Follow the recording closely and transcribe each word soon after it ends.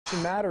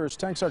Matters.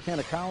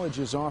 Texarkana College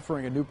is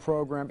offering a new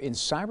program in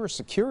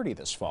cybersecurity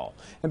this fall.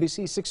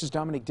 NBC 6's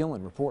Dominique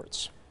Dillon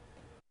reports.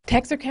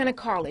 Texarkana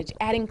College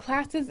adding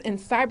classes in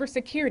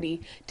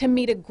cybersecurity to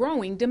meet a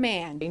growing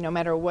demand. No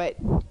matter what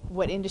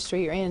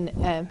industry you're in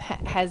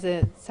has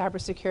a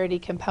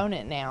cybersecurity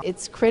component now.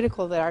 It's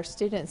critical that our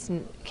students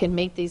can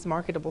meet these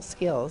marketable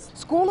skills.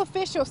 School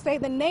officials say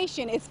the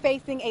nation is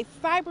facing a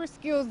cyber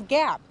skills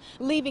gap,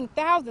 leaving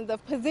thousands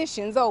of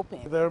positions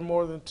open. There are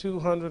more than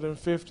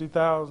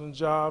 250,000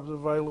 jobs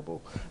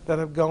available that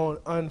have gone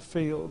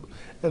unfilled,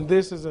 and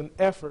this is an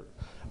effort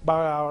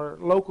by our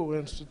local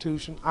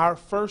institution, our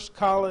first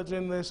college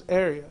in this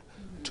area,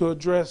 to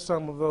address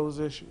some of those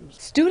issues.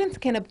 Students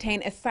can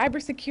obtain a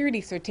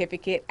cybersecurity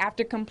certificate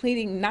after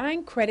completing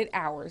 9 credit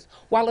hours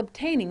while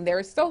obtaining their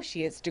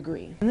associate's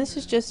degree. And this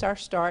is just our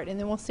start, and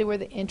then we'll see where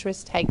the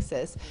interest takes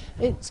us.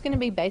 It's going to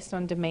be based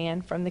on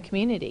demand from the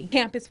community.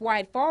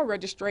 Campus-wide fall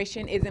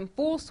registration is in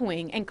full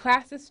swing and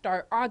classes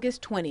start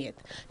August 20th.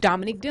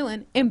 Dominique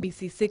Dillon,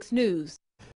 NBC 6 News.